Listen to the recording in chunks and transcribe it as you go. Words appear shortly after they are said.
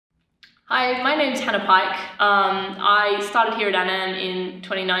Hi, my name's Hannah Pike. I started here at ANAM in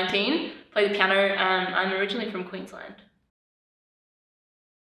 2019, play the piano, and I'm originally from Queensland.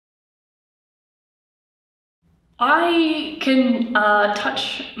 I can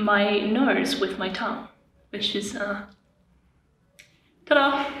touch my nose with my tongue, which is, ta-da!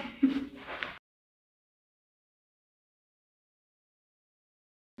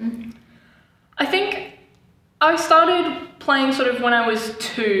 I think I started playing sort of when I was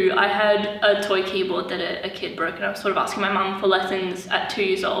 2. I had a toy keyboard that a kid broke, and I was sort of asking my mum for lessons at 2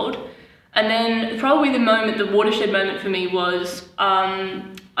 years old. And then probably the watershed moment for me was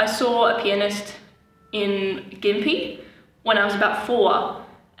I saw a pianist in Gympie when I was about 4,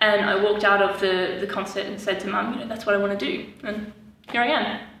 and I walked out of the concert and said to Mum, that's what I want to do, and here I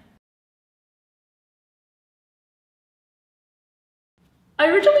am. I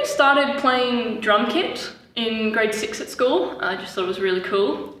originally started playing drum kit in grade 6 at school. I just thought it was really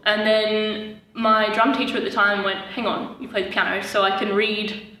cool. And then my drum teacher at the time went, hang on, you play the piano, so I can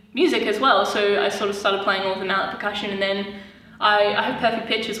read music as well. So I sort of started playing all the mallet percussion, and then I have perfect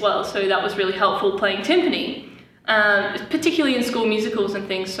pitch as well, so that was really helpful playing timpani, particularly in school musicals and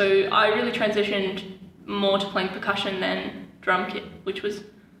things. So I really transitioned more to playing percussion than drum kit, which was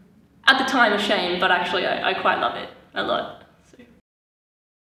at the time a shame, but actually I quite love it a lot.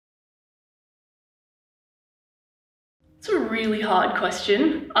 It's a really hard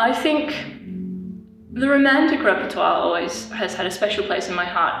question. I think the romantic repertoire always has had a special place in my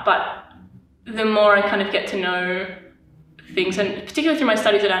heart, but the more I kind of get to know things, and particularly through my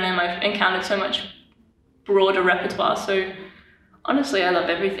studies at ANAM, I've encountered so much broader repertoire. So honestly, I love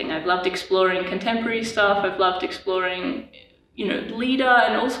everything. I've loved exploring contemporary stuff. I've loved exploring, lieder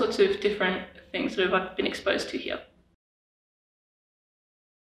and all sorts of different things that I've been exposed to here.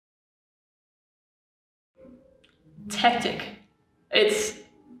 It's hectic. It's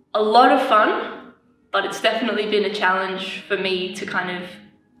a lot of fun, but it's definitely been a challenge for me to kind of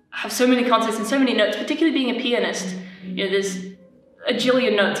have so many concerts and so many notes, particularly being a pianist. There's a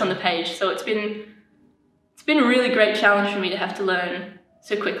jillion notes on the page, so it's been a really great challenge for me to have to learn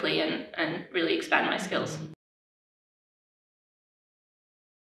so quickly and really expand my skills.